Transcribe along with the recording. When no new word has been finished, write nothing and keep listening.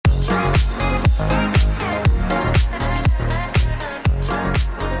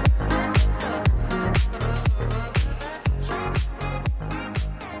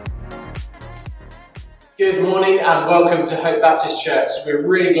morning and welcome to Hope Baptist Church. We're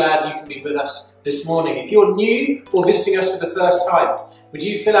really glad you can be with us this morning. If you're new or visiting us for the first time, would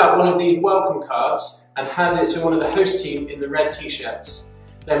you fill out one of these welcome cards and hand it to one of the host team in the red t-shirts?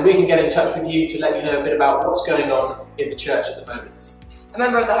 Then we can get in touch with you to let you know a bit about what's going on in the church at the moment. A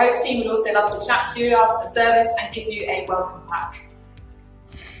member of the host team would also love to chat to you after the service and give you a welcome pack.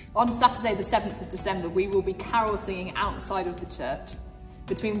 On Saturday the 7th of December, we will be carol singing outside of the church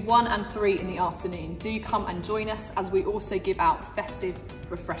between 1 and 3 in the afternoon. Do come and join us as we also give out festive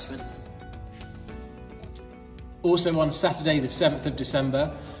refreshments. Also on Saturday the 7th of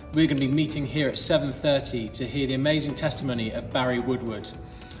December, we're going to be meeting here at 7:30 to hear the amazing testimony of Barry Woodward.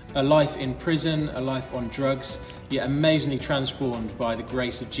 A life in prison, a life on drugs, yet amazingly transformed by the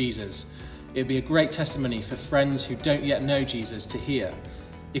grace of Jesus. It'll be a great testimony for friends who don't yet know Jesus to hear.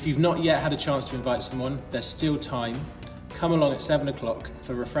 If you've not yet had a chance to invite someone, there's still time. Come along at 7 o'clock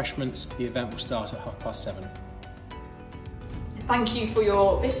for refreshments. The event will start at 7:30. Thank you for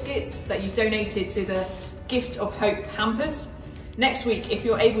your biscuits that you donated to the Gift of Hope hampers. Next week, if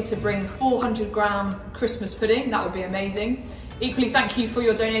you're able to bring 400-gram Christmas pudding, that would be amazing. Equally, thank you for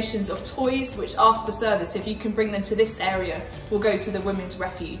your donations of toys, which after the service, if you can bring them to this area, will go to the Women's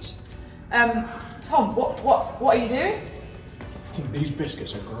Refuge. Tom, what are you doing? I think these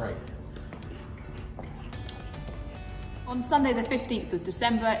biscuits are great. On Sunday the 15th of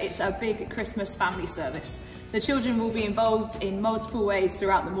December, it's a big Christmas family service. The children will be involved in multiple ways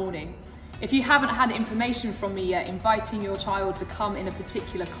throughout the morning. If you haven't had information from me yet inviting your child to come in a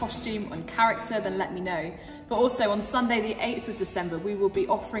particular costume and character, then let me know. But also on Sunday the 8th of December, we will be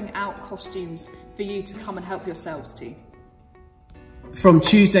offering out costumes for you to come and help yourselves to. From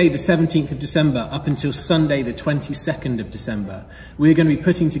Tuesday the 17th of December up until Sunday the 22nd of December, we're going to be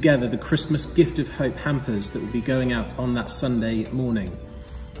putting together the Christmas Gift of Hope hampers that will be going out on that Sunday morning.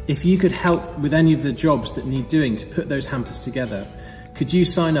 If you could help with any of the jobs that need doing to put those hampers together, could you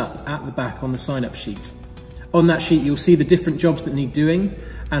sign up at the back on the sign-up sheet? On that sheet you'll see the different jobs that need doing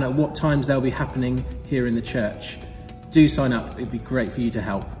and at what times they'll be happening here in the church. Do sign up, it'd be great for you to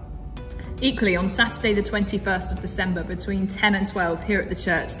help. Equally, on Saturday the 21st of December between 10 and 12 here at the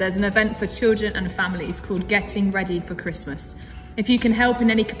church, there's an event for children and families called Getting Ready for Christmas. If you can help in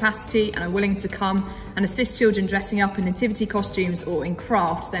any capacity and are willing to come and assist children dressing up in nativity costumes or in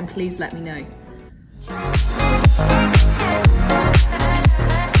craft, then please let me know.